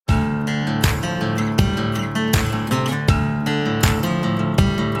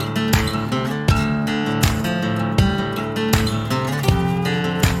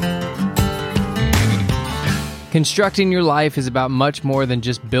Constructing your life is about much more than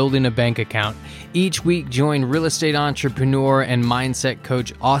just building a bank account. Each week, join real estate entrepreneur and mindset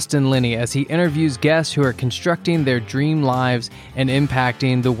coach Austin Linney as he interviews guests who are constructing their dream lives and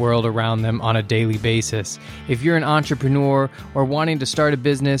impacting the world around them on a daily basis. If you're an entrepreneur or wanting to start a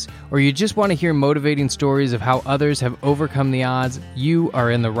business, or you just want to hear motivating stories of how others have overcome the odds, you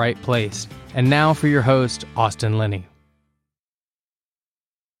are in the right place. And now for your host, Austin Linney.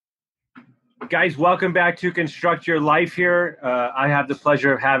 Guys, welcome back to Construct Your Life here. I have the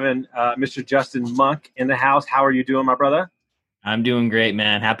pleasure of having Mr. Justin Munk in the house. How are you doing, my brother? I'm doing great,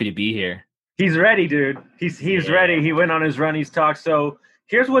 man. Happy to be here. He's ready, dude. He's ready. He went on his run. He's talked. So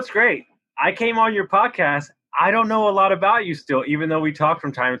here's what's great. I came on your podcast. I don't know a lot about you still, even though we talk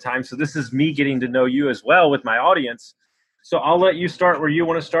from time to time. So this is me getting to know you as well with my audience. So I'll let you start where you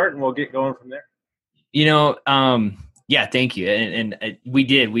want to start, and we'll get going from there. Yeah, thank you. And we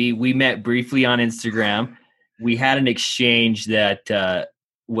did. We met briefly on Instagram. We had an exchange that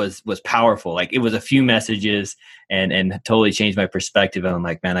was powerful. Like, it was a few messages and totally changed my perspective. And I'm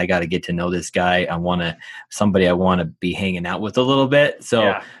like, man, I got to get to know this guy. Somebody I want to be hanging out with a little bit. So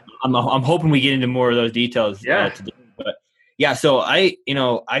yeah. I'm hoping we get into more of those details today. But yeah, so I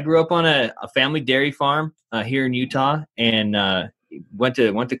grew up on a family dairy farm here in Utah, and went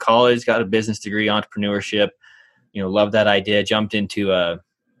to college, got a business degree, entrepreneurship. Love that idea. Jumped into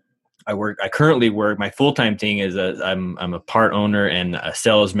I currently work. My full-time thing is I'm a part owner and a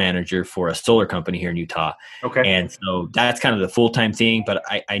sales manager for a solar company here in Utah. Okay. And so that's kind of the full-time thing. But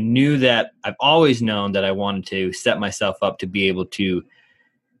I knew that I've always known that I wanted to set myself up to be able to,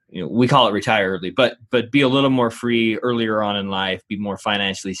 we call it retire early, but be a little more free earlier on in life, be more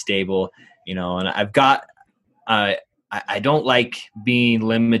financially stable, and I've got, I don't like being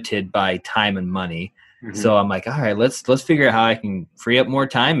limited by time and money. Mm-hmm. So I'm like, all right, let's figure out how I can free up more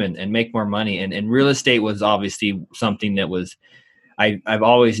time and make more money. And real estate was obviously something that was, I've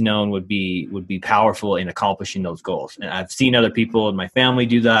always known would be powerful in accomplishing those goals. And I've seen other people in my family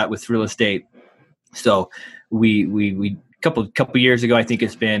do that with real estate. So we couple years ago, I think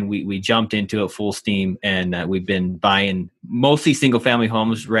it's been, we jumped into it full steam, and we've been buying mostly single family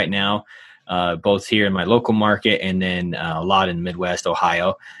homes right now, both here in my local market and then a lot in Midwest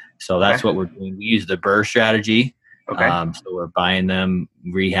Ohio. So that's what we're doing. We use the BRRRR strategy. Okay. So we're buying them,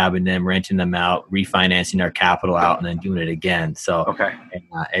 rehabbing them, renting them out, refinancing our capital out, and then doing it again. So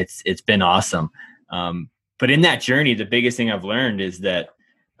it's been awesome. But in that journey, the biggest thing I've learned is that,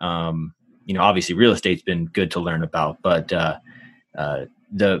 obviously real estate's been good to learn about, but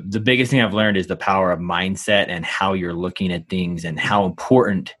the biggest thing I've learned is the power of mindset and how you're looking at things, and how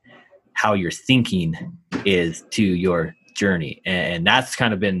important how you're thinking is to your journey. And that's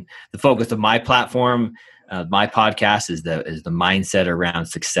kind of been the focus of my platform. My podcast is the mindset around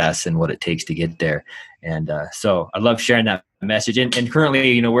success and what it takes to get there. And so I love sharing that message. And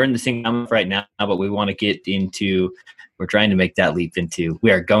currently, we're in the single right now, but we want to get into, we're trying to make that leap into,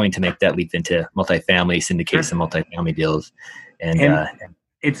 we are going to make that leap into multifamily, syndicate some multifamily deals. And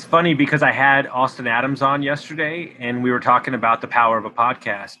it's funny because I had Austin Adams on yesterday, and we were talking about the power of a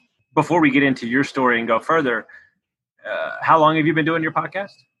podcast. Before we get into your story and go further, how long have you been doing your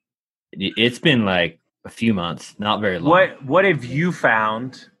podcast? It's been like a few months, not very long. What have you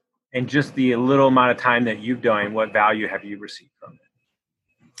found in just the little amount of time that you've done? What value have you received from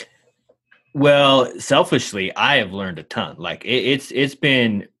it? Well, selfishly, I have learned a ton. Like it's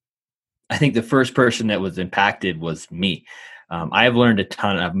been, I think the first person that was impacted was me. I have learned a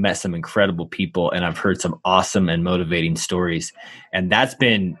ton. I've met some incredible people, and I've heard some awesome and motivating stories, and that's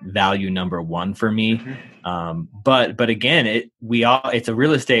been value number one for me. Mm-hmm. But again, it's a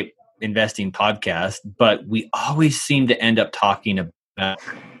real estate investing podcast, but we always seem to end up talking about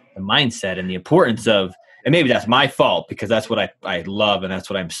the mindset and the importance of, and maybe that's my fault because that's what I love, and that's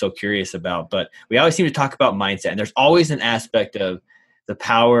what I'm so curious about. But we always seem to talk about mindset, and there's always an aspect of the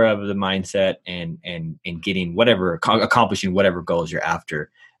power of the mindset and getting accomplishing whatever goals you're after.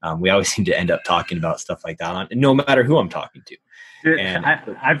 We always seem to end up talking about stuff like that, no matter who I'm talking to. Dude, and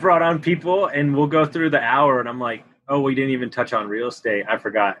I brought on people, and we'll go through the hour, and I'm like, oh, we didn't even touch on real estate. I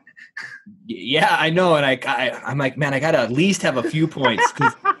forgot. Yeah, I know. And I'm like, man, I got to at least have a few points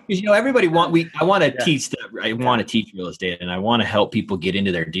because everybody I want to teach I want to teach real estate, and I want to help people get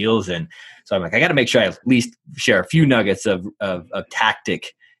into their deals. And so I'm like, I got to make sure I at least share a few nuggets of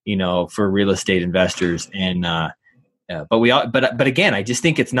tactic, for real estate investors. And, but again, I just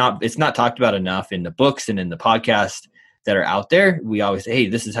think it's not talked about enough in the books and in the podcasts that are out there. We always say, hey,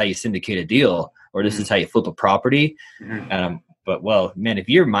 this is how you syndicate a deal, or this is how you flip a property. Mm-hmm. But man, if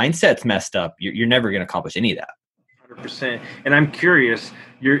your mindset's messed up, you're never going to accomplish any of that. 100%. And I'm curious,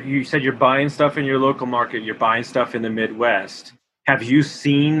 you said you're buying stuff in your local market, you're buying stuff in the Midwest. Have you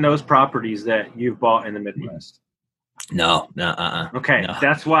seen those properties that you've bought in the Midwest? No, Okay, no.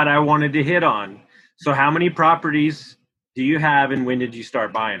 that's what I wanted to hit on. So how many properties do you have, and when did you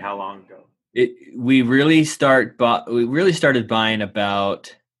start buying? How long ago? We really started buying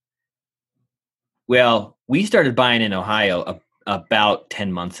about, well, we started buying in Ohio about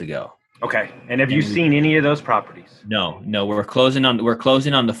 10 months ago. Okay. And have you seen any of those properties? No, we're closing on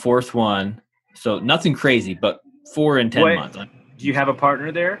the fourth one. So nothing crazy, but 4 and 10 months. Do you have a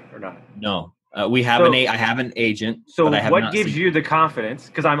partner there or not? No. We have I have an agent. So but I have what not gives seen. you the confidence?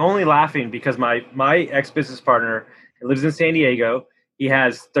 Because I'm only laughing because my ex-business partner lives in San Diego. He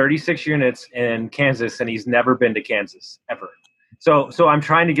has 36 units in Kansas, and he's never been to Kansas ever. So I'm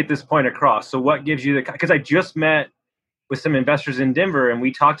trying to get this point across. So what gives you the – because I just met with some investors in Denver, and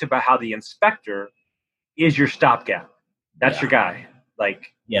we talked about how the inspector is your stopgap. That's your guy.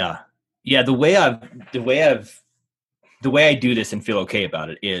 Like, yeah. The way I do this and feel okay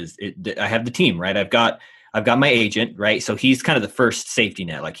about it is I have the team, right? I've got my agent, right? So he's kind of the first safety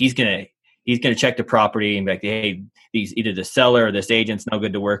net. Like he's gonna check the property and be like, hey, either the seller or this agent's no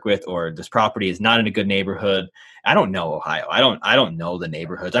good to work with, or this property is not in a good neighborhood. I don't know Ohio. I don't know the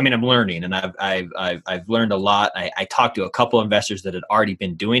neighborhoods. I mean, I'm learning, and I've learned a lot. I talked to a couple of investors that had already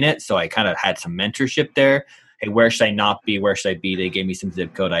been doing it, so I kind of had some mentorship there. Hey, where should I not be? Where should I be? They gave me some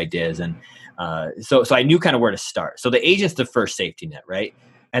zip code ideas, and so I knew kind of where to start. So the agent's the first safety net, right?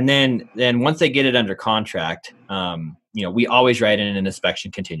 And then once they get it under contract, we always write in an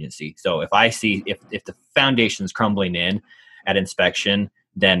inspection contingency. So if I see if the foundation's crumbling in at inspection,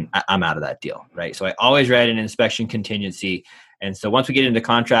 then I'm out of that deal, right? So I always write an inspection contingency. And so once we get into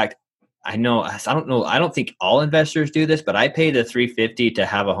contract, I don't think all investors do this, but I pay the $350 to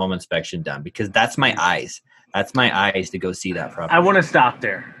have a home inspection done because that's my eyes. That's my eyes to go see that property. I want to stop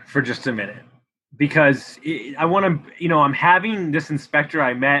there for just a minute because I want to, I'm having this inspector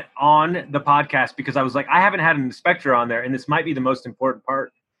I met on the podcast because I was like, I haven't had an inspector on there, and this might be the most important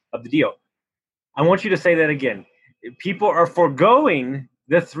part of the deal. I want you to say that again. People are foregoing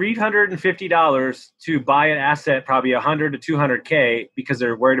the $350 to buy an asset, probably $100 to $200K, because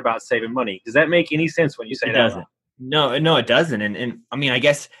they're worried about saving money. Does that make any sense when you say that? It doesn't. No, it doesn't. And I mean, I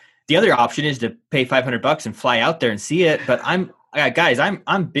guess the other option is to pay $500 and fly out there and see it. But I'm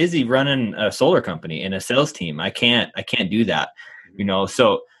busy running a solar company and a sales team. I can't do that.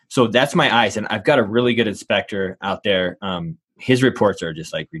 So that's my eyes, and I've got a really good inspector out there. His reports are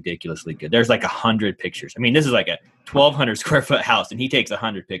just like ridiculously good. There's like 100 pictures. I mean, this is like a 1,200 square foot house, and he takes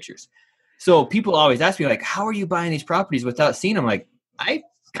 100 pictures. So people always ask me, like, how are you buying these properties without seeing them? Like, I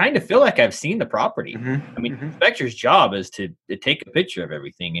kind of feel like I've seen the property. I mean, the inspector's job is to take a picture of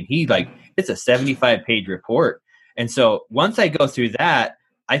everything. And it's a 75-page report. And so once I go through that,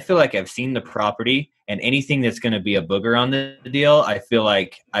 I feel like I've seen the property, and anything that's going to be a booger on the deal, I feel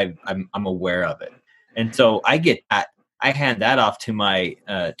like I'm aware of it. And so I hand that off to my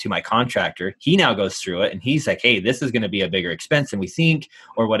contractor. He now goes through it, and he's like, hey, this is going to be a bigger expense than we think,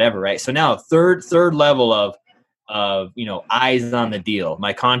 or whatever, right? So now third level of eyes on the deal.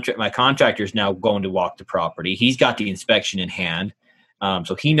 My contractor is now going to walk the property. He's got the inspection in hand,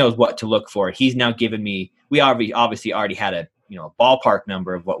 so he knows what to look for. He's now given me. We obviously already had a ballpark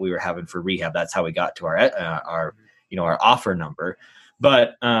number of what we were having for rehab. That's how we got to our offer number.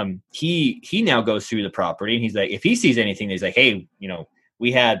 But he now goes through the property, and he's like, if he sees anything, he's like, hey,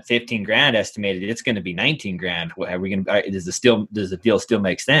 we had 15 grand estimated. It's going to be 19 grand. What are we going to? Does the deal still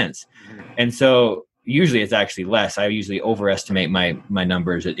make sense? And so usually it's actually less. I usually overestimate my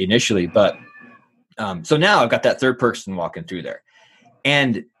numbers initially, but so now I've got that third person walking through there,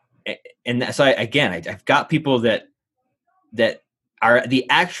 and so I've got people that are the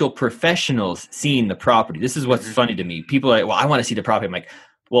actual professionals seeing the property. This is what's funny to me. People are like, well, I want to see the property. I'm like,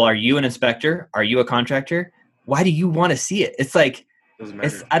 well, are you an inspector? Are you a contractor? Why do you want to see it? It's like,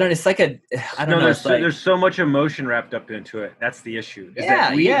 there's so much emotion wrapped up into it. That's the issue.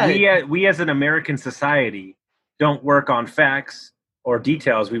 We as an American society don't work on facts or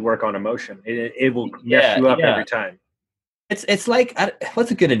details. We work on emotion. It will mess you up every time. It's like,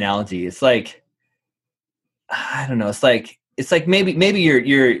 what's a good analogy? It's like, I don't know. It's like maybe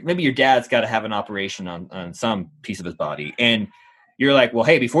your dad's got to have an operation on some piece of his body, and you're like, well,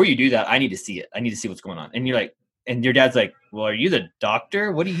 hey, before you do that, I need to see it. I need to see what's going on. And you're like, and your dad's like, well, are you the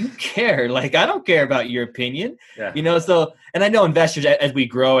doctor? What do you care? Like, I don't care about your opinion. Yeah. So, and I know investors, as we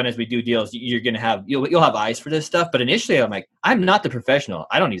grow and as we do deals, you'll have eyes for this stuff. But initially I'm like, I'm not the professional.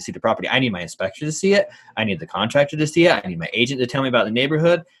 I don't need to see the property. I need my inspector to see it. I need the contractor to see it. I need my agent to tell me about the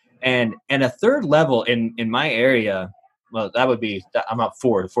neighborhood. And a third level in my area, well, that would be, I'm up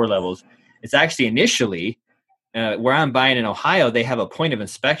four levels. It's actually initially where I'm buying in Ohio, they have a point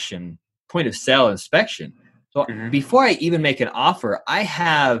of sale inspection. So before I even make an offer, I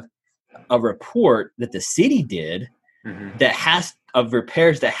have a report that the city did that has of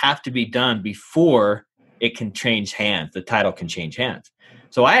repairs that have to be done before it can change hands. The title can change hands.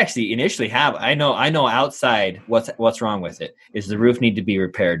 So I actually initially I know outside what's wrong with it. Is the roof need to be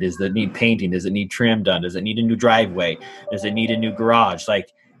repaired? Does it need painting? Does it need trim done? Does it need a new driveway? Does it need a new garage?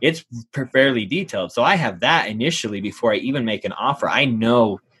 Like, it's fairly detailed. So I have that initially before I even make an offer. I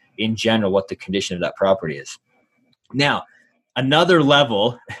know in general what the condition of that property is. Now, another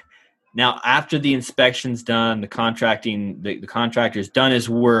level. Now, after the inspection's done, the contractor's done his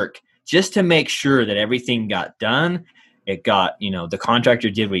work just to make sure that everything got done. It got, the contractor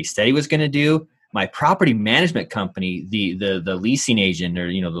did what he said he was going to do. My property management company, the leasing agent, or,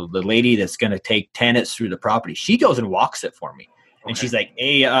 the lady that's going to take tenants through the property, she goes and walks it for me. And she's like,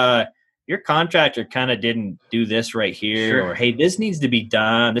 hey, your contractor kind of didn't do this right here. Or, hey, this needs to be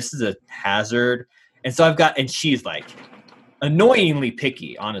done. This is a hazard. And so and she's like annoyingly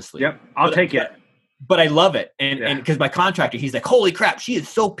picky, honestly. Yep. I'll take it. But I love it. And because my contractor, he's like, holy crap, she is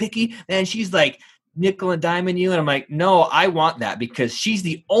so picky. And she's like nickel and diming you. And I'm like, no, I want that because she's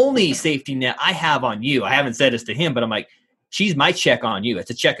the only safety net I have on you. I haven't said this to him, but I'm like, she's my check on you. It's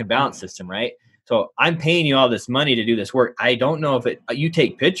a check and balance system, right? So I'm paying you all this money to do this work. I don't know if you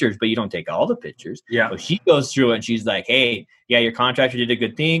take pictures, but you don't take all the pictures. Yeah. So she goes through it and she's like, hey, yeah, your contractor did a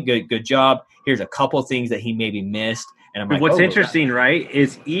good thing. Good job. Here's a couple things that he maybe missed. And I'm like, what's interesting, right,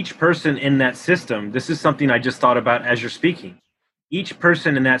 is each person in that system, this is something I just thought about as you're speaking. Each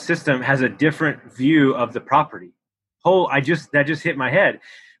person in that system has a different view of the property. That just hit my head.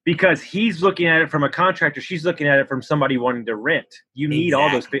 Because he's looking at it from a contractor, she's looking at it from somebody wanting to rent. You need all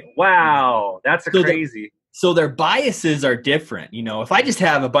those things. Wow, that's crazy. So their biases are different. If I just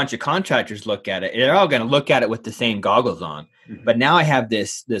have a bunch of contractors look at it, they're all going to look at it with the same goggles on. Mm-hmm. But now I have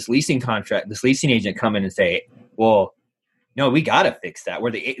this leasing agent come in and say, well, no, we got to fix that.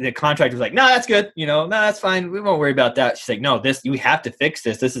 Where the contractor was like, no, that's good. No, that's fine. We won't worry about that. She's like, no, we have to fix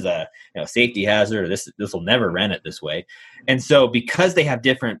this. This is a safety hazard. This will never rent it this way. And so because they have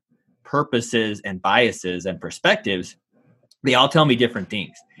different purposes and biases and perspectives, they all tell me different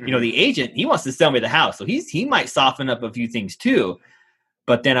things. Mm-hmm. The agent, he wants to sell me the house. So he might soften up a few things too.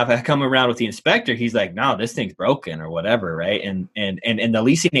 But then if I come around with the inspector, he's like, no, this thing's broken or whatever. Right. And the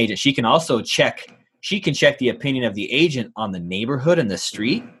leasing agent, she can check the opinion of the agent on the neighborhood and the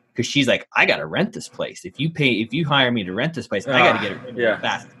street, because she's like, I got to rent this place. If you hire me to rent this place, I got to get it rented as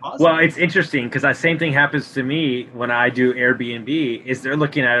fast as possible. Well, it's interesting because that same thing happens to me when I do Airbnb. Is they're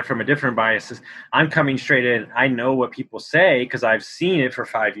looking at it from a different bias. I'm coming straight in. I know what people say because I've seen it for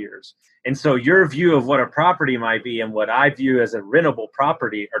 5 years. And so your view of what a property might be and what I view as a rentable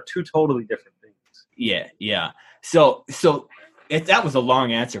property are two totally different things. Yeah. So that was a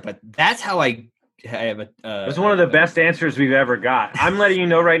long answer, but that's how I have it was one of the best answers we've ever got. I'm letting you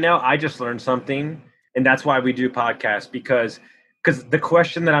know right now, I just learned something, and that's why we do podcasts, because the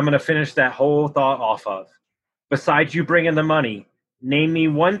question that I'm going to finish that whole thought off of, besides you bringing the money, name me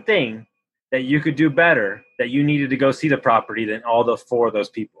one thing that you could do better that you needed to go see the property than all the four of those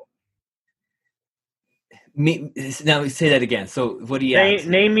people. Now say that again. So what do you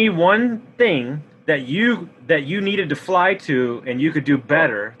name me one thing that you needed to fly to and you could do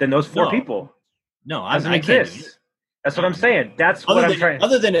better than those four people. No, I can't. That's what I'm saying. That's what I'm trying.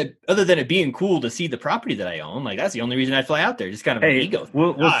 Other than it being cool to see the property that I own, like that's the only reason I fly out there. Just kind of an ego.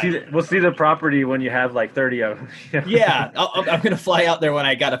 We'll see the property when you have like 30 of them. Yeah, I'm gonna fly out there when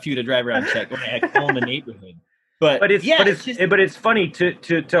I got a few to drive around and check when I own the neighborhood. But it's funny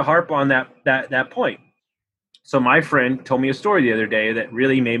to harp on that point. So my friend told me a story the other day that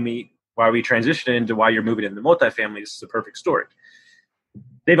really made me, why we transitioned into why you're moving into multifamily. This is a perfect story.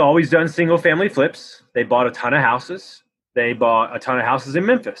 They've always done single family flips. They bought a ton of houses. They bought a ton of houses in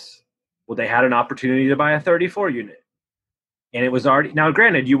Memphis. Well, they had an opportunity to buy a 34 unit. And it was already, now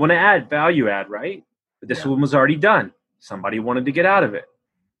granted, you want to value add, right? But this one was already done. Somebody wanted to get out of it.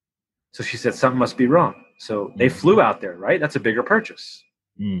 So she said, something must be wrong. So they flew out there, right? That's a bigger purchase.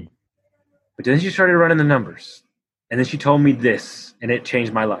 Mm. But then she started running the numbers. And then she told me this, and it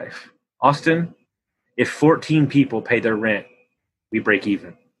changed my life. Austin, if 14 people pay their rent, we break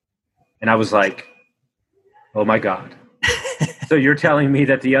even. And I was like, oh my God. So you're telling me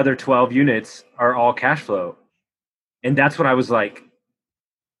that the other 12 units are all cash flow. And that's when I was like,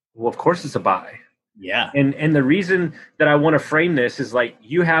 well, of course it's a buy. Yeah. And the reason that I want to frame this is like,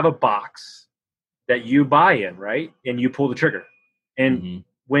 you have a box that you buy in, right? And you pull the trigger. And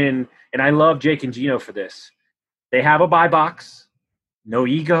and I love Jake and Gino for this. They have a buy box, no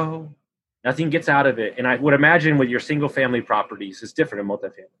ego, nothing gets out of it. And I would imagine with your single family properties, it's different in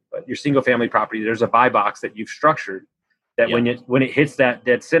multifamily, but your single family property, there's a buy box that you've structured that when it hits that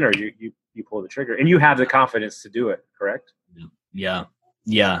dead center, you pull the trigger, and you have the confidence to do it. Correct? Yeah.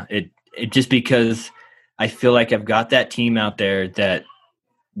 It just because I feel like I've got that team out there that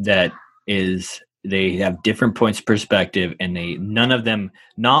is, they have different points of perspective, and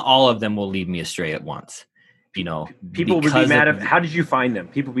not all of them will lead me astray at once. People would be mad how did you find them?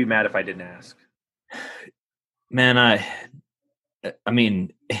 People would be mad if I didn't ask. Man, I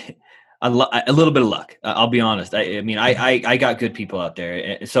mean, a little bit of luck. I'll be honest. I got good people out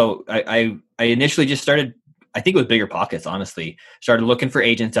there. So I initially just started, I think it was Bigger Pockets, honestly, started looking for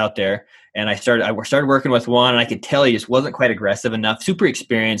agents out there, and I started working with one, and I could tell he just wasn't quite aggressive enough, super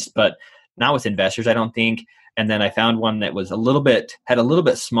experienced, but not with investors, I don't think. And then I found one that was had a little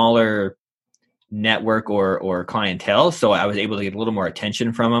bit smaller network or clientele. So I was able to get a little more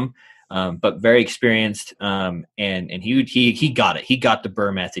attention from him. But very experienced. And he got it. He got the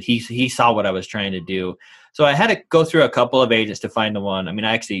Burr method. He saw what I was trying to do. So I had to go through a couple of agents to find the one. I mean,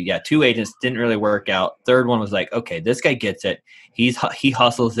 two agents didn't really work out. Third one was like, okay, this guy gets it. He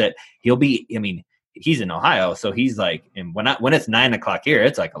hustles it. He's in Ohio, so he's like, and when it's 9 o'clock here,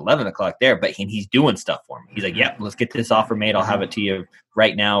 it's like 11 o'clock there. But he's doing stuff for me. He's like, "Yep, let's get this offer made. I'll have it to you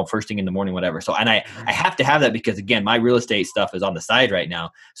right now, first thing in the morning, whatever." So, and I have to have that because again, my real estate stuff is on the side right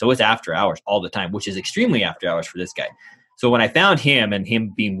now, so it's after hours all the time, which is extremely after hours for this guy. So when I found him and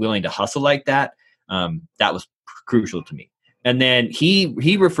him being willing to hustle like that, that was crucial to me. And then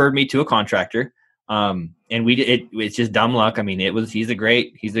he referred me to a contractor. And it's just dumb luck. I mean, he's a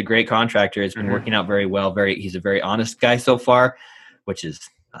great contractor. It's been working out very well. He's a very honest guy so far, which is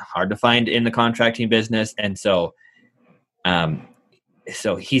hard to find in the contracting business. And so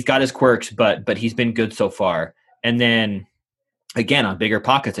he's got his quirks, but he's been good so far. And then again, on Bigger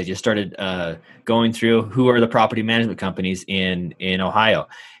Pockets, I just started, going through who are the property management companies in Ohio.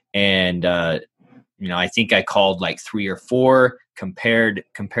 And, I think I called like 3 or 4, compared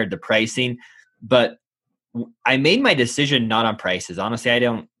the pricing. But I made my decision not on prices. Honestly,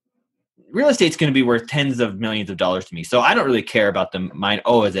 real estate's going to be worth tens of millions of dollars to me. So I don't really care about mine.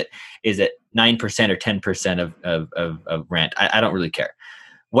 Oh, is it 9% or 10% of rent? I don't really care.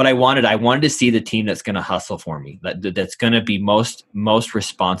 What I wanted to see the team that's going to hustle for me, that's going to be most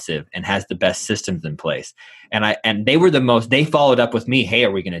responsive and has the best systems in place. And they were they followed up with me. Hey,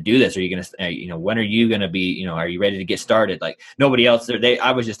 are we going to do this? Are you going to, when are you going to be, are you ready to get started? Like nobody else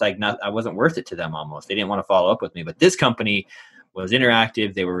I was just like, I wasn't worth it to them almost. They didn't want to follow up with me, but this company was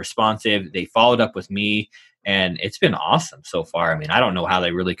interactive. They were responsive. They followed up with me, and it's been awesome so far. I mean, I don't know how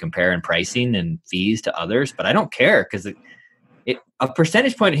they really compare in pricing and fees to others, but I don't care because a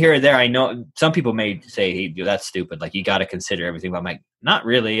percentage point here or there, I know some people may say, hey, that's stupid. Like you got to consider everything. But I'm like, not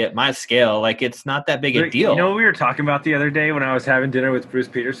really at my scale. Like it's not that big a deal. You know what we were talking about the other day when I was having dinner with Bruce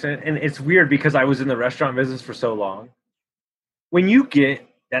Peterson? And it's weird because I was in the restaurant business for so long. When you get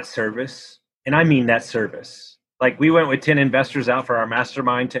that service, and I mean that service, like we went with 10 investors out for our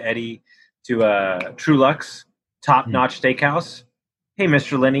mastermind to Eddie, to True Luxe, top-notch steakhouse. Hey,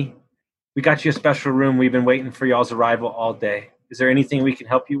 Mr. Lenny, we got you a special room. We've been waiting for y'all's arrival all day. Is there anything we can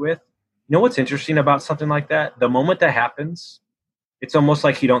help you with? You know what's interesting about something like that? The moment that happens, it's almost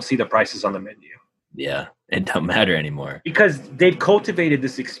like you don't see the prices on the menu. Yeah, it don't matter anymore. Because they've cultivated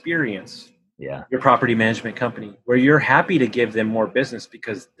this experience, your property management company, where you're happy to give them more business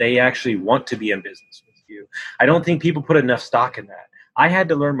because they actually want to be in business with you. I don't think people put enough stock in that. I had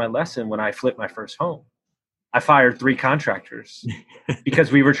to learn my lesson when I flipped my first home. I fired 3 contractors because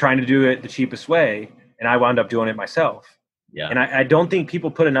we were trying to do it the cheapest way, and I wound up doing it myself. Yeah. And I don't think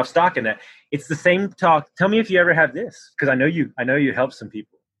people put enough stock in that. It's the same talk. Tell me if you ever have this, because I know you help some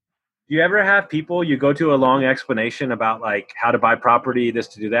people. Do you ever have people, you go to a long explanation about like how to buy property, this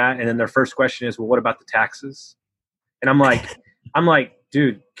to do that, and then their first question is, well, what about the taxes? And I'm like,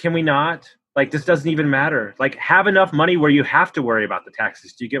 dude, can we not? Like, this doesn't even matter. Like, have enough money where you have to worry about the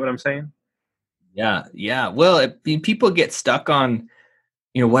taxes. Do you get what I'm saying? Yeah. Well, people get stuck on,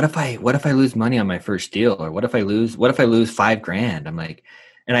 what if I lose money on my first deal, or what if I lose $5,000? I'm like,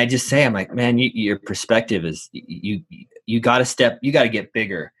 and I just say, I'm like, man, your perspective is you got to get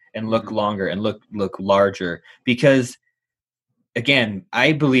bigger and look longer and look larger, because again,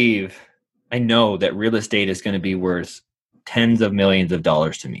 I know that real estate is going to be worth tens of millions of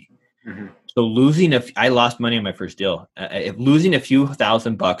dollars to me. Mm-hmm. So I lost money on my first deal. If losing a few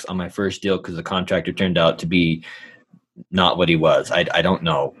 $1,000 on my first deal because the contractor turned out to be not what he was, I don't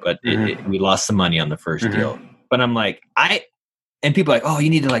know, but we lost some money on the first deal. But I'm like, And people are like, oh, you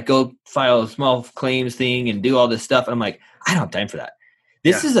need to like go file a small claims thing and do all this stuff. And I'm like, I don't have time for that.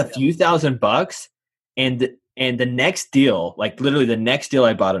 This is a few $1,000s. And the next deal, like literally the next deal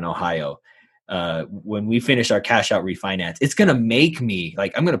I bought in Ohio, when we finish our cash out refinance, it's going to make me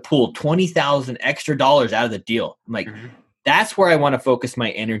like, I'm going to pull $20,000 extra dollars out of the deal. I'm like, that's where I want to focus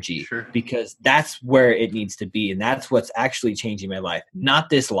my energy because that's where it needs to be. And that's what's actually changing my life, not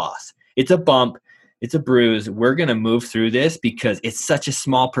this loss. It's a bump. It's a bruise. We're going to move through this because it's such a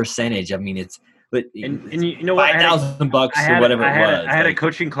small percentage. I mean, and you know what? $5,000 or whatever it was. I had a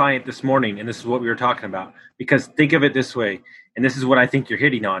coaching client this morning, and this is what we were talking about. Because think of it this way, and this is what I think you're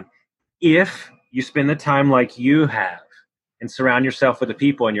hitting on. If you spend the time like you have and surround yourself with the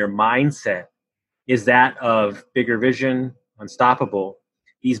people and your mindset is that of bigger vision, unstoppable,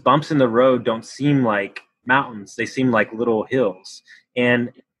 these bumps in the road don't seem like mountains. They seem like little hills.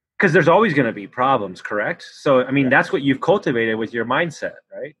 And because there's always going to be problems, correct? So, I mean, that's what you've cultivated with your mindset,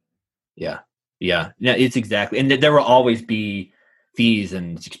 right? Yeah. It's exactly. And there will always be fees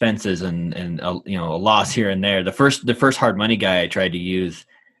and expenses and a loss here and there. The first hard money guy I tried to use,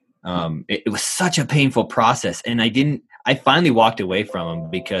 it was such a painful process. And I finally walked away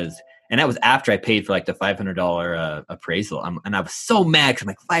from him and that was after I paid for like the $500 appraisal. And I was so mad because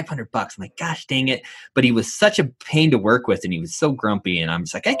I'm like $500. I'm like, gosh, dang it. But he was such a pain to work with and he was so grumpy. And I'm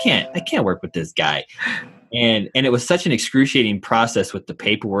just like, I can't work with this guy. And it was such an excruciating process with the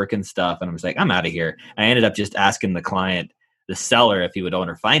paperwork and stuff. And I was like, I'm out of here. I ended up just asking the seller, if he would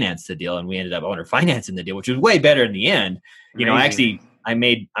owner finance the deal. And we ended up owner financing the deal, which was way better in the end. Amazing. I'm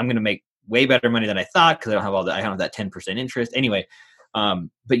going to make way better money than I thought because I don't have that 10% interest. Anyway,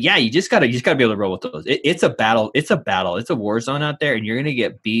 but yeah, you just gotta be able to roll with those. It's a battle. It's a war zone out there, and you're gonna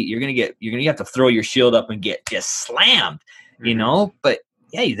get beat. You're gonna have to throw your shield up and get just slammed, But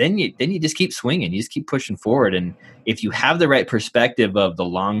yeah, then you just keep swinging. You just keep pushing forward. And if you have the right perspective of the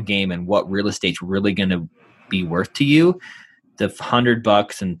long game and what real estate's really gonna be worth to you, the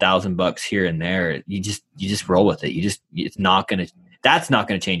 $100 and $1,000 here and there, you just roll with it. That's not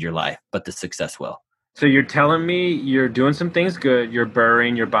gonna change your life, but the success will. So you're telling me you're doing some things good, you're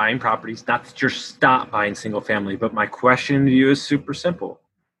burrowing, you're buying properties, not that you're stop buying single family, but my question to you is super simple.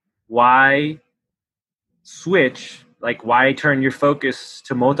 Why switch, like why turn your focus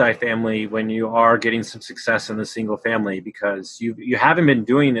to multifamily when you are getting some success in the single family? Because you haven't been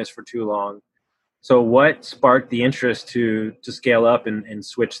doing this for too long. So what sparked the interest to scale up and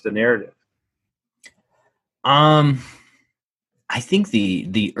switch the narrative? I think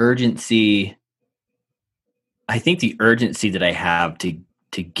the urgency that I have to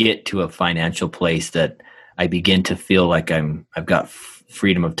get to a financial place that I begin to feel like I've got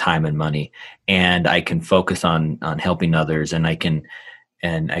freedom of time and money, and I can focus on helping others, and I can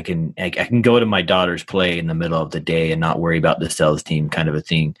go to my daughter's play in the middle of the day and not worry about the sales team kind of a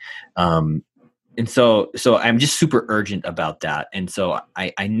thing. And so I'm just super urgent about that. And so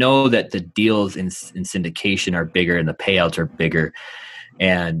I know that the deals in syndication are bigger and the payouts are bigger,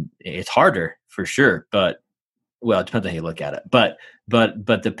 and it's harder for sure, but well, it depends on how you look at it, but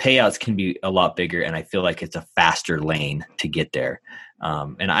the payouts can be a lot bigger, and I feel like it's a faster lane to get there.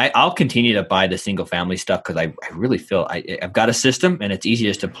 And I'll continue to buy the single family stuff because I really feel I've got a system, and it's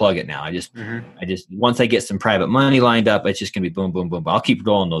easiest to plug it now. I just once I get some private money lined up, it's just gonna be boom, boom, boom. But I'll keep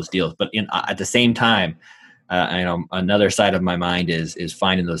rolling those deals. But at the same time, another side of my mind is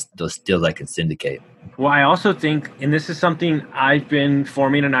finding those deals I can syndicate. Well, I also think, and this is something I've been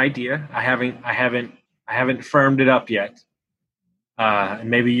forming an idea. I haven't firmed it up yet. And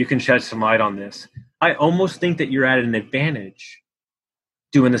maybe you can shed some light on this. I almost think that you're at an advantage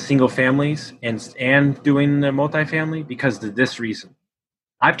doing the single families and doing the multifamily because of this reason.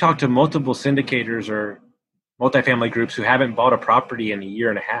 I've talked to multiple syndicators or multifamily groups who haven't bought a property in a year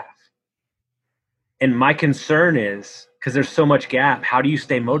and a half. And my concern is, because there's so much gap, how do you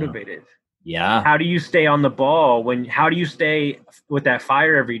stay motivated? Yeah. How do you stay on the ball? How do you stay with that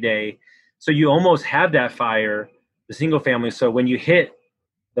fire every day? So you almost have that fire, the single family. So when you hit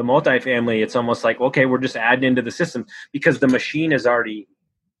the multifamily, it's almost like, okay, we're just adding into the system because the machine is already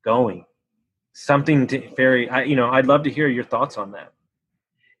going. I'd love to hear your thoughts on that.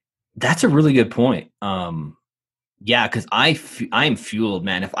 That's a really good point. Yeah, because I'm fueled,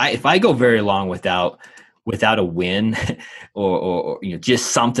 man. If I go very long without a win or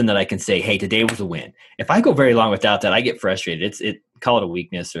just something that I can say, hey, today was a win. If I go very long without that, I get frustrated. Call it a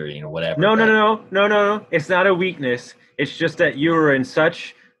weakness or whatever. No. It's not a weakness. It's just that you were in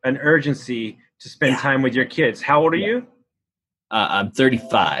such an urgency to spend time with your kids. How old are you? I'm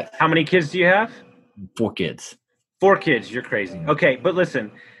 35. How many kids do you have? 4 kids. 4 kids. You're crazy. Okay, but listen,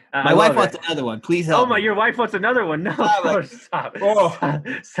 My wife wants another one. Please help me. Your wife wants another one. No, stop. Oh.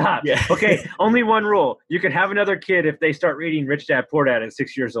 Stop. Yeah. Okay, only one rule. You can have another kid if they start reading Rich Dad Poor Dad at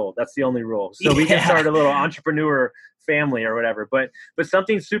 6 years old. That's the only rule. So we can start a little entrepreneur family or whatever. But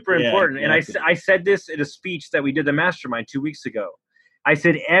something super important. Exactly. And I said this at a speech that we did the mastermind 2 weeks ago. I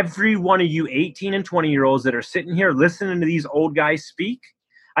said, every one of you 18 and 20-year-olds that are sitting here listening to these old guys speak,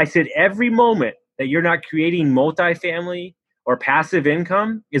 I said, every moment that you're not creating multifamily or passive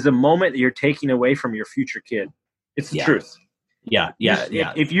income is a moment that you're taking away from your future kid. It's the truth. Yeah.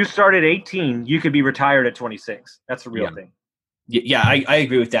 If you start at 18, you could be ratired at 26. That's the real thing. Yeah, I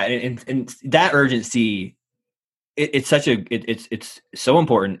agree with that. And that urgency, it's so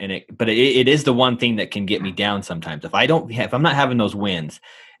important, but it is the one thing that can get me down sometimes. If I'm not having those wins,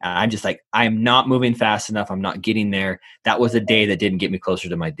 I'm just like, I'm not moving fast enough. I'm not getting there. That was a day that didn't get me closer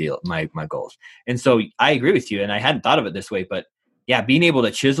to my goals. And so I agree with you. And I hadn't thought of it this way, but yeah, being able to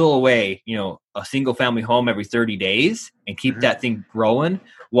chisel away, a single family home every 30 days and keep that thing growing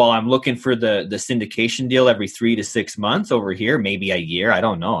while I'm looking for the syndication deal every 3 to 6 months over here, maybe a year. I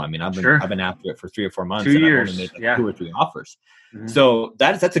don't know. I mean, I've been after it for 3 or 4 months. 2 years. I've only made 2 or 3 offers. So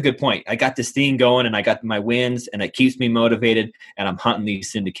that's a good point. I got this thing going and I got my wins and it keeps me motivated and I'm hunting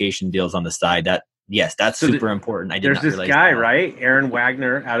these syndication deals on the side. That's super important. There's this guy, right? Aaron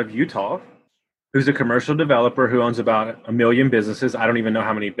Wagner out of Utah, who's a commercial developer who owns about 1 million businesses. I don't even know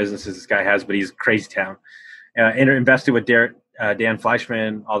how many businesses this guy has, but he's crazy town. Invested with Dan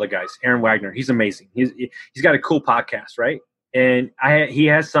Fleischman, all the guys. Aaron Wagner, he's amazing. He's got a cool podcast, right? And he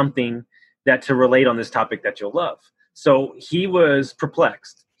has something that to relate on this topic that you'll love. So he was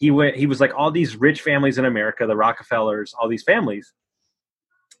perplexed. He was like, all these rich families in America, the Rockefellers, all these families.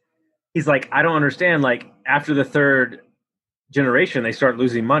 He's like, I don't understand. Like after the third generation, they start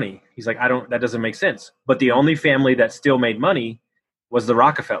losing money. He's like, that doesn't make sense. But the only family that still made money was the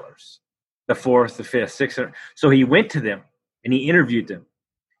Rockefellers, the fourth, the fifth, sixth. So he went to them and he interviewed them.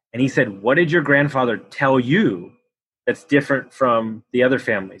 And he said, what did your grandfather tell you that's different from the other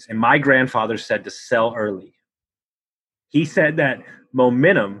families? And my grandfather said to sell early. He said that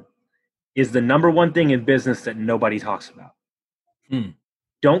momentum is the number one thing in business that nobody talks about.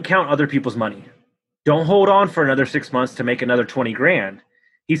 Don't count other people's money. Don't hold on for another 6 months to make another 20 grand.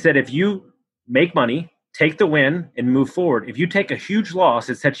 He said, if you make money, take the win and move forward. If you take a huge loss,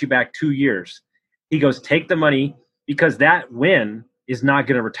 it sets you back 2 years. He goes, take the money because that win is not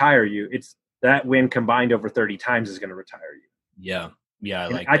going to retire you. It's that win combined over 30 times is going to retire you. Yeah.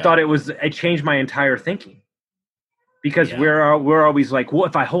 I thought it changed my entire thinking because we're always like, well,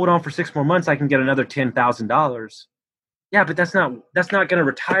 if I hold on for 6 more months, I can get another $10,000. Yeah, but that's not going to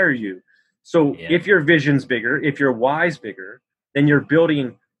retire you. So if your vision's bigger, if your why's bigger, then you're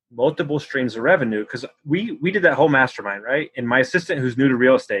building multiple streams of revenue. Because we did that whole mastermind, right? And my assistant who's new to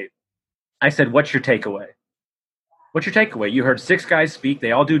real estate, I said, what's your takeaway? What's your takeaway? You heard 6 guys speak.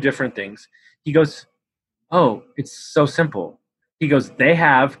 They all do different things. He goes, oh, it's so simple. He goes, they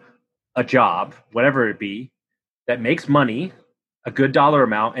have a job, whatever it be, that makes money, a good dollar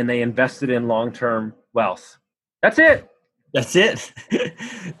amount, and they invest it in long-term wealth. That's it. That's it.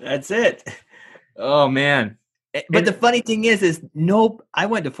 That's it. Oh man. But the funny thing is I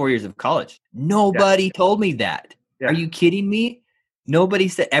went to 4 years of college. Nobody told me that. Yeah. Are you kidding me?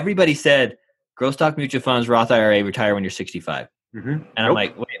 Everybody said, gross stock mutual funds, Roth IRA, retire when you're 65. And I'm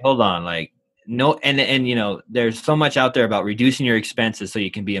like, wait, hold on. Like, no. And there's so much out there about reducing your expenses so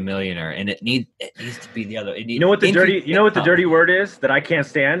you can be a millionaire. And it needs to be the other. You know what the dirty word is that I can't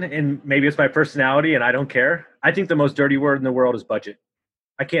stand? And maybe it's my personality and I don't care. I think the most dirty word in the world is budget.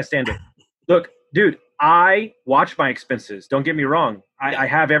 I can't stand it. Look, dude, I watch my expenses. Don't get me wrong. I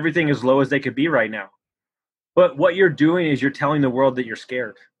have everything as low as they could be right now. But what you're doing is you're telling the world that you're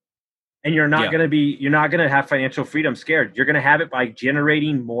scared. And you're not going to have financial freedom scared. You're going to have it by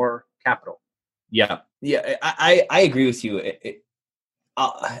generating more capital. Yeah. I agree with you.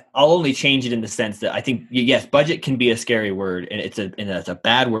 I'll only change it in the sense that I think, yes, budget can be a scary word, and it's a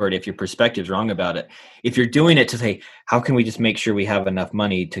bad word if your perspective's wrong about it. If you're doing it to say, how can we just make sure we have enough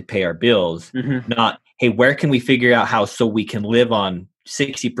money to pay our bills? Not, hey, where can we figure out how so we can live on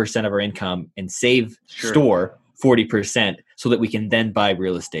 60% of our income and save store 40% so that we can then buy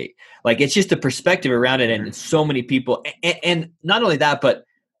real estate. Like, it's just a perspective around it. And so many people, and not only that, but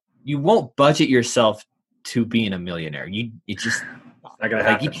you won't budget yourself to being a millionaire. It's just not gonna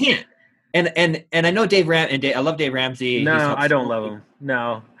happen. You can't. And I know I love Dave Ramsey. No, I don't love him.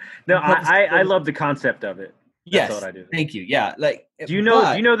 No, I love the concept of it. That's what I do. Thank you. Yeah. Like, do you know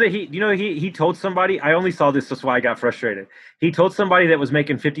that he told somebody, I only saw this, that's why I got frustrated. He told somebody that was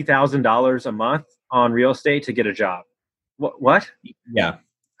making $50,000 a month on real estate to get a job. What? Yeah.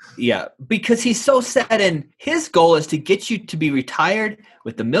 Yeah, because he's so set in. His goal is to get you to be retired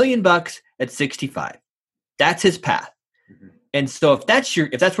with $1 million at 65. That's his path. Mhm. And so if that's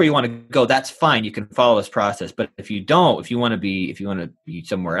where you want to go, that's fine. You can follow this process. But if you don't, if you want to be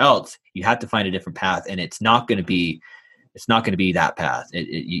somewhere else, you have to find a different path. And it's not going to be that path.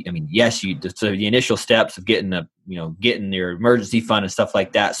 Yes, so the initial steps of getting your emergency fund and stuff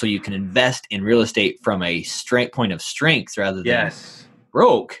like that, so you can invest in real estate from a point of strength rather than Yes.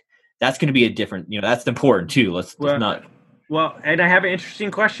 broke. That's going to be a different, that's important too. Let's not. Well, and I have an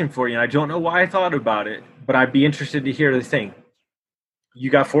interesting question for you. I don't know why I thought about it, but I'd be interested to hear the thing. You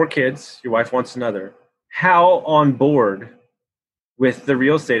got 4 kids. Your wife wants another. How on board with the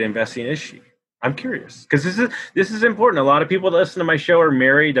real estate investing is she? I'm curious because this is important. A lot of people that listen to my show are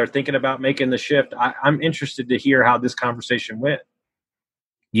married. They're thinking about making the shift. I'm interested to hear how this conversation went.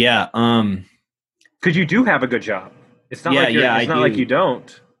 Yeah. Because you do have a good job. It's not like you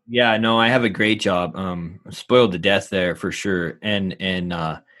don't. Yeah, no, I have a great job. I'm spoiled to death there for sure. And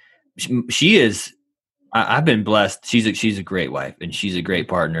she is. I've been blessed. She's a great wife and she's a great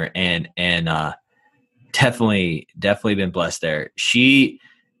partner. And definitely been blessed there.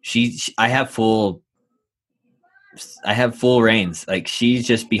 I have full reins. Like she's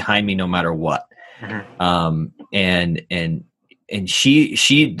just behind me no matter what. Mm-hmm. And she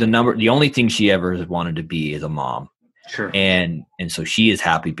the only thing she ever has wanted to be is a mom. Sure. And so she is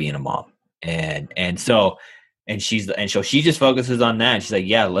happy being a mom. And so she just focuses on that. She's like,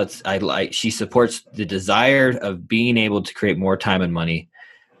 yeah, she supports the desire of being able to create more time and money,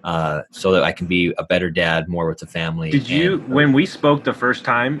 so that I can be a better dad, more with the family. When we spoke the first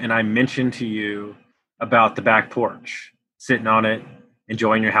time and I mentioned to you about the back porch, sitting on it,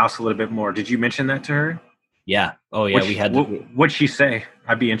 enjoying your house a little bit more, did you mention that to her? Yeah. Oh yeah. What'd she say?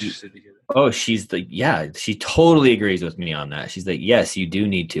 I'd be interested to hear that. Oh, she totally agrees with me on that. She's like, yes, you do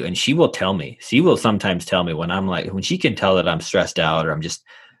need to. And she will tell me, she will sometimes tell me when she can tell that I'm stressed out or I'm just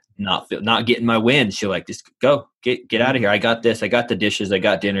not getting my wind. She'll like, just go get out of here. I got this. I got the dishes. I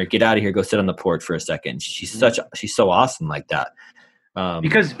got dinner. Get out of here. Go sit on the porch for a second. She's so awesome like that.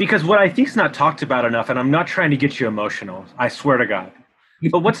 Because what I think is not talked about enough, and I'm not trying to get you emotional, I swear to God,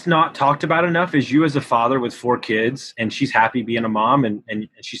 but what's not talked about enough is you as a father with 4 kids, and she's happy being a mom and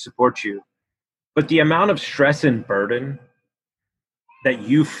she supports you. But the amount of stress and burden that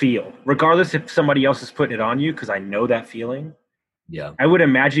you feel, regardless if somebody else is putting it on you, because I know that feeling, yeah, I would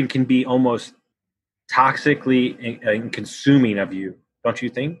imagine can be almost toxically and consuming of you. Don't you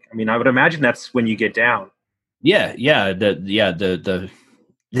think? I mean, I would imagine that's when you get down. Yeah.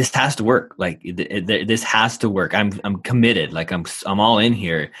 This has to work. Like this has to work. I'm committed. Like I'm all in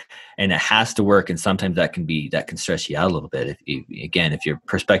here, and it has to work. And sometimes that can stress you out a little bit. If your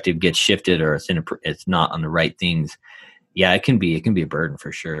perspective gets shifted or it's not on the right things, yeah, it can be a burden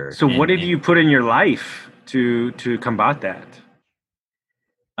for sure. So what did you put in your life to combat that?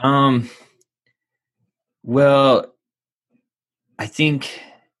 Well, I think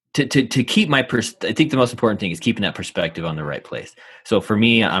to keep I think the most important thing is keeping that perspective on the right place. So for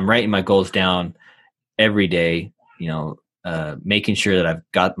me, I'm writing my goals down every day, making sure that I've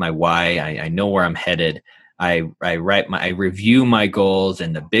got my why. I know where I'm headed. I review my goals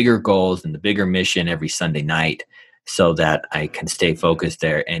and the bigger goals and the bigger mission every Sunday night so that I can stay focused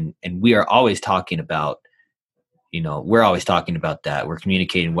there. And we are always talking about, that. We're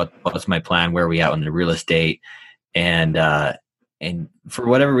communicating what's my plan, where are we at on the real estate. And for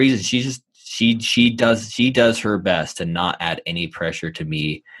whatever reason, she does her best to not add any pressure to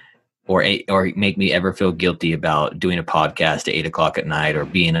me or make me ever feel guilty about doing a podcast at 8:00 at night or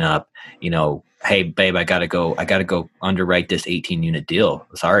being up, hey babe, I gotta go underwrite this 18 unit deal.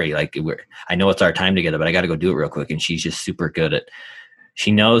 Sorry. I know it's our time together, but I gotta go do it real quick. And she's just super good at,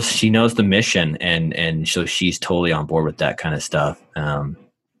 she knows the mission. And so she's totally on board with that kind of stuff. But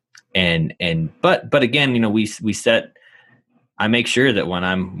again, we set, I make sure that when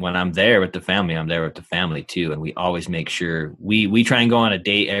I'm there with the family, I'm there with the family too. And we always make sure we try and go on a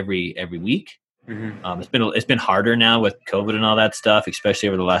date every week. Mm-hmm. It's been harder now with COVID and all that stuff, especially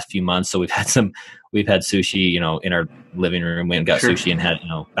over the last few months. So we've had sushi, in our living room. We got sure. Sushi and had,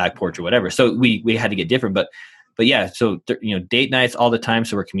 back porch or whatever. So we had to get different, but yeah, so, date nights all the time.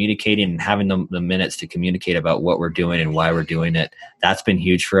 So we're communicating and having the minutes to communicate about what we're doing and why we're doing it. That's been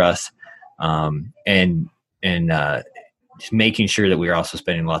huge for us. And just making sure that we're also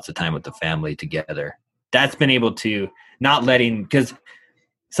spending lots of time with the family together. That's been able to because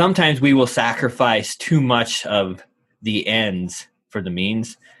sometimes we will sacrifice too much of the ends for the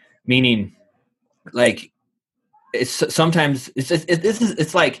means, meaning like it's sometimes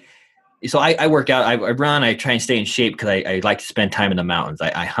it's like so I work out, I run, I try and stay in shape because I like to spend time in the mountains.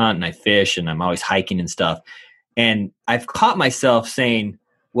 I hunt and I fish and I'm always hiking and stuff. And I've caught myself saying,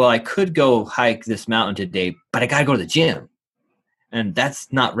 well, I could go hike this mountain today, but I got to go to the gym. And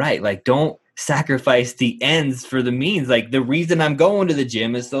that's not right. Like, don't sacrifice the ends for the means. Like, the reason I'm going to the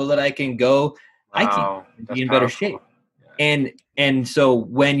gym is so that I can go hiking and be in better shape. And so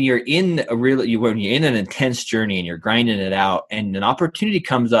when you're in when you're in an intense journey and you're grinding it out and an opportunity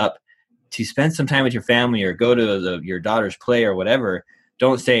comes up to spend some time with your family or go to your daughter's play or whatever,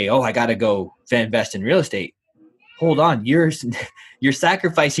 don't say, oh, I got to go invest in real estate. Hold on. You're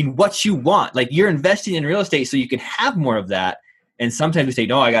sacrificing what you want. Like, you're investing in real estate so you can have more of that. And sometimes we say,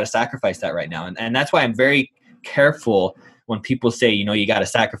 no, I got to sacrifice that right now. And that's why I'm very careful when people say, you got to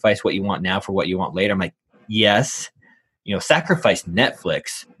sacrifice what you want now for what you want later. I'm like, yes, sacrifice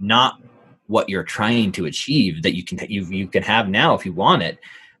Netflix, not what you're trying to achieve that you can have now if you want it.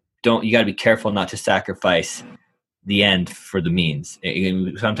 You got to be careful not to sacrifice the end for the means.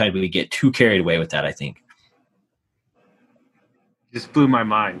 Sometimes we get too carried away with that, I think. Just blew my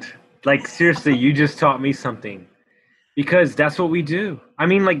mind. Like, seriously, you just taught me something, because that's what we do. I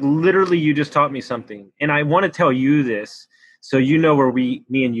mean, like, literally, you just taught me something. And I want to tell you this so you know where me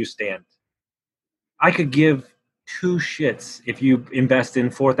and you stand. I could give two shits if you invest in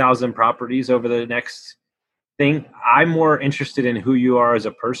 4,000 properties over the next thing. I'm more interested in who you are as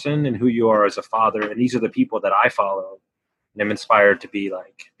a person and who you are as a father. And these are the people that I follow and am inspired to be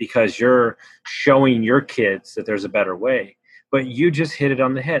like, because you're showing your kids that there's a better way. But you just hit it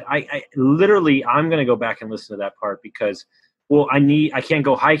on the head. I literally, I'm going to go back and listen to that part because, well, I can't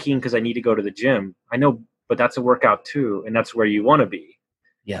go hiking because I need to go to the gym. I know, but that's a workout too. And that's where you want to be.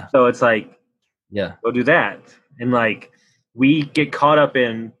 Yeah. So it's like, yeah, go do that. And like, we get caught up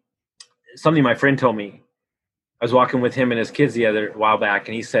in something my friend told me. I was walking with him and his kids a while back,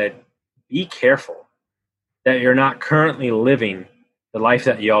 and he said, be careful that you're not currently living the life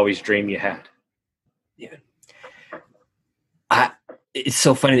that you always dreamed you had. Yeah. It's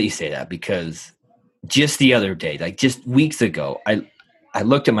so funny that you say that, because just the other day, like just weeks ago, I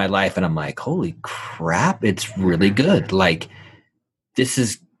looked at my life and I'm like, holy crap, it's really good. Like, this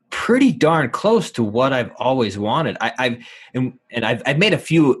is pretty darn close to what I've always wanted. I've made a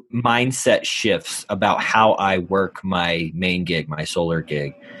few mindset shifts about how I work my main gig, my solar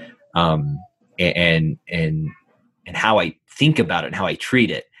gig, and how I think about it and how I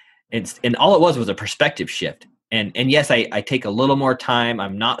treat it. And all it was a perspective shift. And yes, I take a little more time.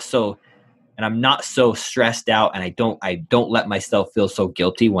 I'm not so stressed out, and I don't let myself feel so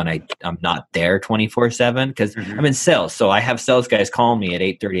guilty when I'm not there 24/7, because I'm in sales. So I have sales guys calling me at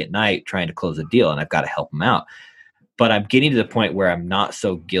 8:30 at night trying to close a deal, and I've got to help them out. But I'm getting to the point where I'm not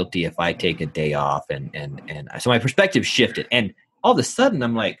so guilty if I take a day off, and so my perspective shifted, and all of a sudden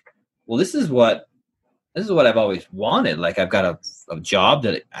I'm like, well, this is what I've always wanted. Like, I've got a job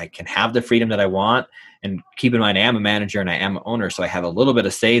that I can have the freedom that I want. And keep in mind, I am a manager and I am an owner, so I have a little bit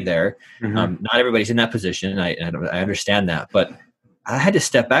of say there. Not everybody's in that position. I understand that. But I had to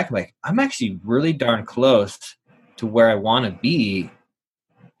step back. I'm like, I'm actually really darn close to where I want to be.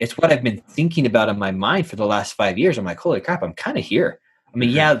 It's what I've been thinking about in my mind for the last 5 years. I'm like, holy crap, I'm kind of here. I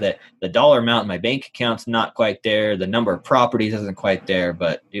mean, yeah, the dollar amount in my bank account's not quite there. The number of properties isn't quite there,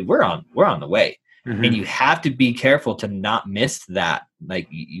 but dude, we're on the way. And you have to be careful to not miss that. Like,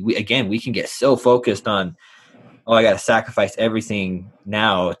 we can get so focused on, oh, I got to sacrifice everything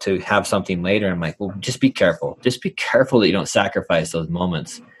now to have something later. I'm like, well, just be careful. Just be careful that you don't sacrifice those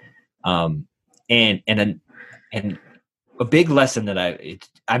moments. And a big lesson that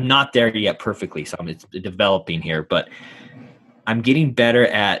I'm not there yet perfectly, so it's developing here, but I'm getting better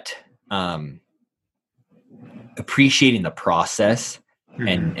at appreciating the process.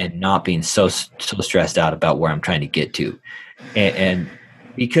 And not being so stressed out about where I'm trying to get to. And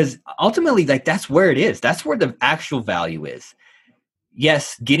because ultimately, like, that's where it is. That's where the actual value is.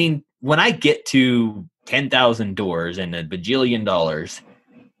 Yes, when I get to 10,000 doors and $1 bajillion,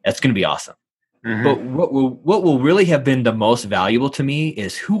 that's going to be awesome. But what will really have been the most valuable to me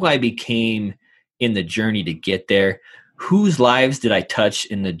is who I became in the journey to get there. Whose lives did I touch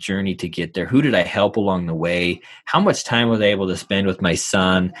in the journey to get there? Who did I help along the way? How much time was I able to spend with my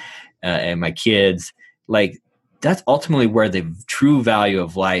son and my kids? Like, that's ultimately where the true value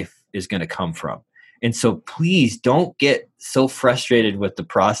of life is going to come from. And so please don't get so frustrated with the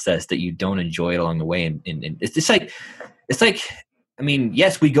process that you don't enjoy it along the way. And it's like, I mean,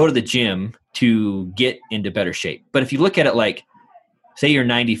 yes, we go to the gym to get into better shape. But if you look at it like, say you're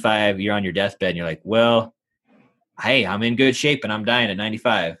 95, you're on your deathbed, and you're like, well, hey, I'm in good shape and I'm dying at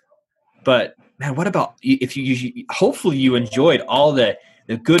 95. But man, what about if you hopefully you enjoyed all the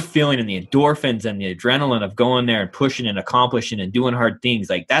the good feeling and the endorphins and the adrenaline of going there and pushing and accomplishing and doing hard things,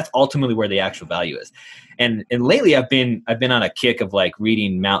 like that's ultimately where the actual value is. And lately I've been on a kick of like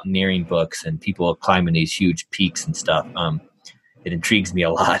reading mountaineering books and people climbing these huge peaks and stuff. It intrigues me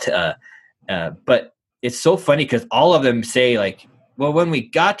a lot. But it's so funny because all of them say like, well, when we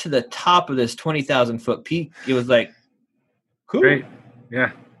got to the top of this 20,000 foot peak, it was like, cool. Great.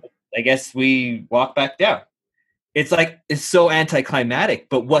 Yeah. I guess we walk back down. It's like, it's so anticlimactic,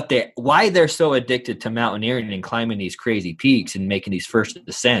 but why they're so addicted to mountaineering and climbing these crazy peaks and making these first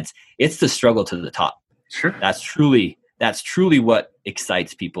descents, it's the struggle to the top. Sure. That's truly what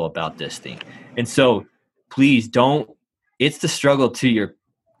excites people about this thing. And so please it's the struggle to your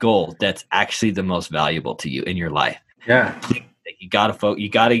goal that's actually the most valuable to you in your life. Yeah. You gotta fall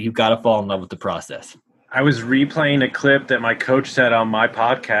in love with the process. I was replaying a clip that my coach said on my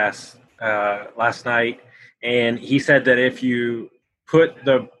podcast last night. And he said that if you put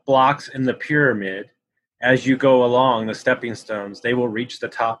the blocks in the pyramid as you go along, the stepping stones, they will reach the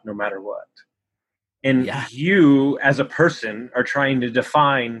top no matter what. And you, as a person, are trying to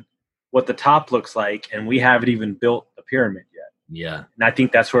define what the top looks like, and we haven't even built the pyramid yet. Yeah. And I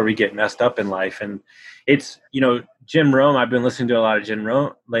think that's where we get messed up in life. And it's, Jim Rohn, I've been listening to a lot of Jim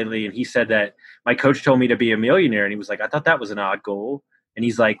Rohn lately, and he said that my coach told me to be a millionaire, and he was like, I thought that was an odd goal. And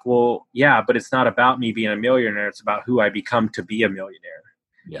he's like, well, yeah, but it's not about me being a millionaire. It's about who I become to be a millionaire.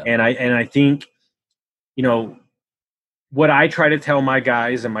 Yeah. And I think, what I try to tell my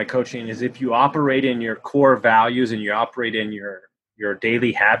guys and my coaching is if you operate in your core values and you operate in your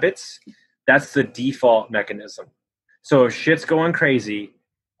daily habits, that's the default mechanism. So if shit's going crazy,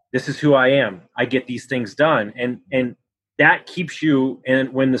 this is who I am. I get these things done. And that keeps you,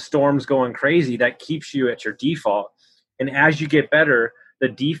 and when the storm's going crazy, that keeps you at your default. And as you get better, the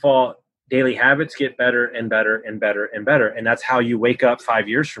default daily habits get better and better and better and better. And that's how you wake up 5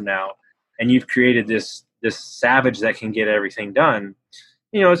 years from now and you've created this savage that can get everything done.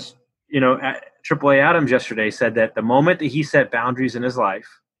 AAA Adams yesterday said that the moment that he set boundaries in his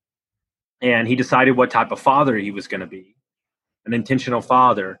life and he decided what type of father he was going to be, an intentional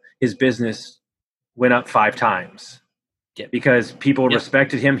father, his business went up 5 times. Yeah. Because people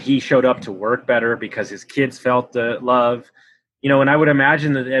respected him. He showed up to work better because his kids felt the love. And I would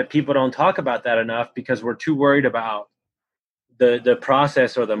imagine that people don't talk about that enough because we're too worried about the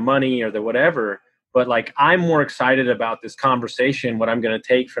process or the money or the whatever. But like, I'm more excited about this conversation, what I'm going to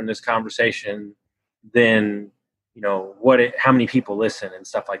take from this conversation than, how many people listen and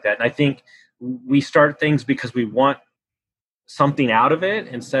stuff like that. And I think we start things because we want something out of it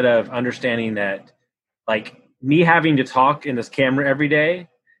instead of understanding that, like, me having to talk in this camera every day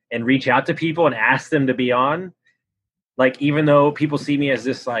and reach out to people and ask them to be on, like, even though people see me as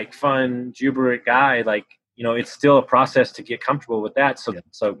this like fun, jubilant guy, like, it's still a process to get comfortable with that.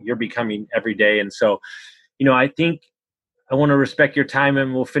 So you're becoming every day. And so, I think I want to respect your time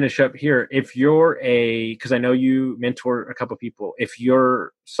and we'll finish up here. If you're because I know you mentor a couple of people, if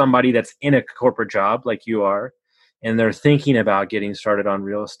you're somebody that's in a corporate job like you are, and they're thinking about getting started on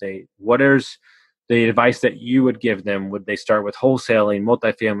real estate, what is the advice that you would give them? Would they start with wholesaling,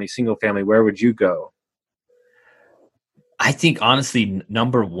 multifamily, single family? Where would you go? I think honestly,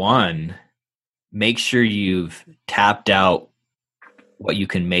 number one, make sure you've tapped out what you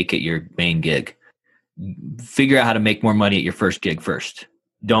can make at your main gig. Figure out how to make more money at your first gig first.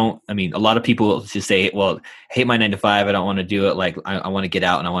 A lot of people just say, well, I hate my 9 to 5. I don't want to do it. Like I want to get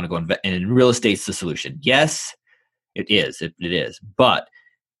out and I want to go invest. And real estate's the solution. Yes, it is. It is. But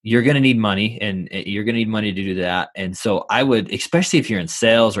you're going to need money and you're going to need money to do that. And so I would, especially if you're in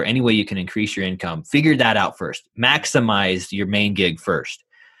sales or any way you can increase your income, figure that out first. Maximize your main gig first.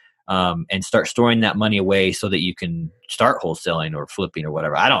 And start storing that money away so that you can start wholesaling or flipping or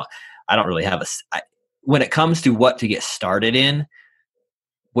whatever. I don't really have when it comes to what to get started in,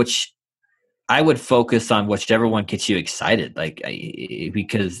 which I would focus on whichever one gets you excited.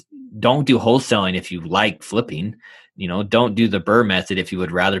 Because don't do wholesaling if you like flipping. Don't do the Burr method if you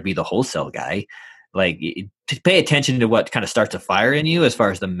would rather be the wholesale guy. To pay attention to what kind of starts a fire in you as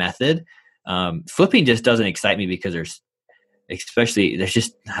far as the method. Flipping just doesn't excite me because there's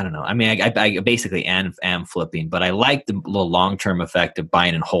just, I don't know. I mean, I basically am flipping, but I like the long-term effect of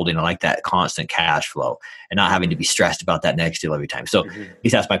buying and holding. I like that constant cash flow and not having to be stressed about that next deal every time. So at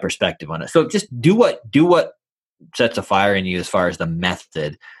least that's my perspective on it. So just do what sets a fire in you as far as the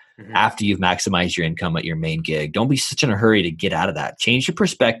method after you've maximized your income at your main gig. Don't be such in a hurry to get out of that. Change your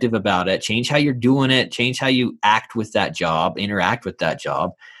perspective about it. Change how you're doing it. Change how you interact with that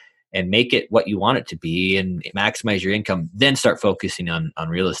job. And make it what you want it to be and maximize your income, then start focusing on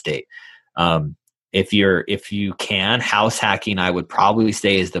real estate. if you can, house hacking, I would probably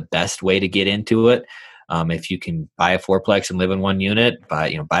say is the best way to get into it. If you can buy a fourplex and live in one unit, buy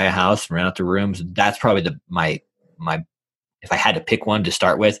a house and rent out the rooms, that's probably my if I had to pick one to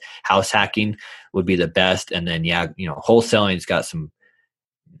start with, house hacking would be the best. And then, wholesaling's got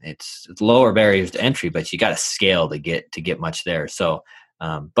it's lower barriers to entry, but you got to scale to get much there. So,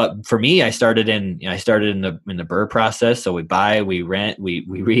 but for me, I started in the BRRRR process. So we buy, we rent, we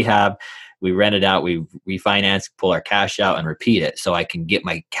rehab, we rent it out, we refinance, pull our cash out and repeat it. So I can get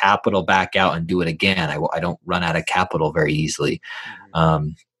my capital back out and do it again. I don't run out of capital very easily. So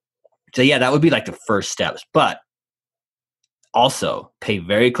yeah, that would be like the first steps, but also pay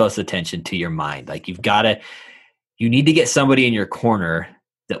very close attention to your mind. Like you need to get somebody in your corner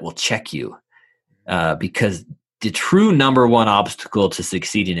that will check you, because the true number one obstacle to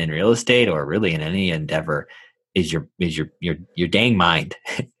succeeding in real estate or really in any endeavor is your dang mind.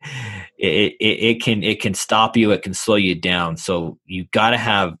 It can stop you. It can slow you down. So you got to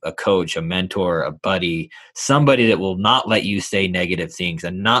have a coach, a mentor, a buddy, somebody that will not let you say negative things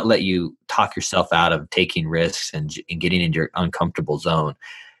and not let you talk yourself out of taking risks and getting into your uncomfortable zone.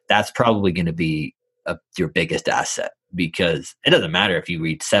 That's probably going to be your biggest asset, because it doesn't matter if you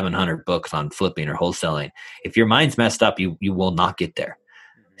read 700 books on flipping or wholesaling. If your mind's messed up, you will not get there.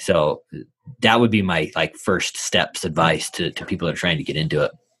 So that would be my first steps advice to people that are trying to get into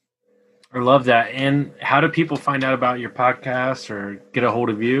it. I love that. And how do people find out about your podcast or get a hold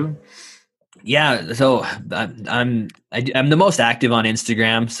of you? Yeah, so I'm the most active on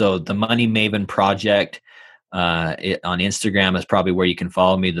Instagram. So the Money Maven Project on Instagram is probably where you can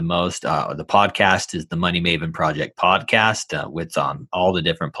follow me the most. The podcast is the Money Maven Project podcast. It's on all the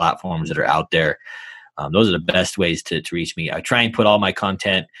different platforms that are out there. Those are the best ways to reach me. I try and put all my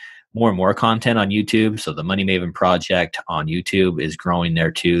content, more and more content on YouTube. So the Money Maven Project on YouTube is growing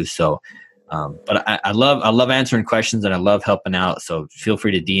there too. So, but I love answering questions and I love helping out. So feel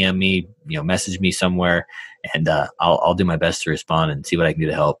free to DM me, message me somewhere, and I'll do my best to respond and see what I can do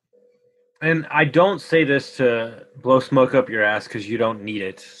to help. And I don't say this to blow smoke up your ass, because you don't need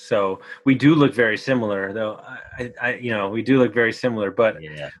it. So we do look very similar, though. We do look very similar. But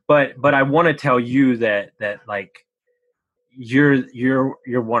yeah. but I want to tell you that you're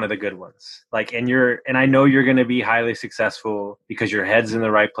one of the good ones. And I know you're going to be highly successful because your head's in the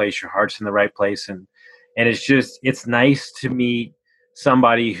right place, your heart's in the right place, and it's nice to meet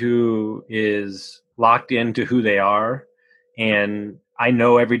somebody who is locked into who they are. And I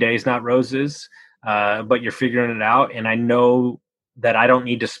know every day is not roses, but you're figuring it out. And I know that I don't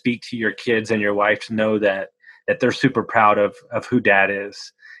need to speak to your kids and your wife to know that they're super proud of who Dad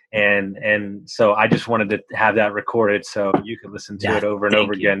is. And so I just wanted to have that recorded so you could listen to it over and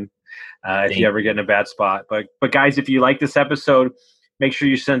over again if you ever get in a bad spot. But guys, if you like this episode, make sure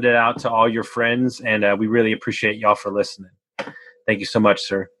you send it out to all your friends. And we really appreciate y'all for listening. Thank you so much,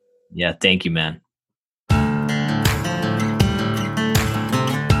 sir. Yeah, thank you, man.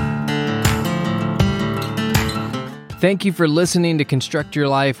 Thank you for listening to Construct Your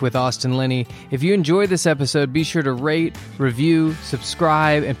Life with Austin Linney. If you enjoyed this episode, be sure to rate, review,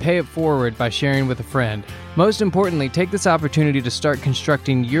 subscribe, and pay it forward by sharing with a friend. Most importantly, take this opportunity to start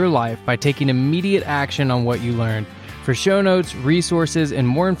constructing your life by taking immediate action on what you learned. For show notes, resources, and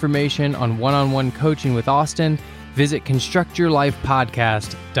more information on one-on-one coaching with Austin, visit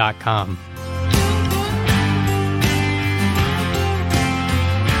constructyourlifepodcast.com.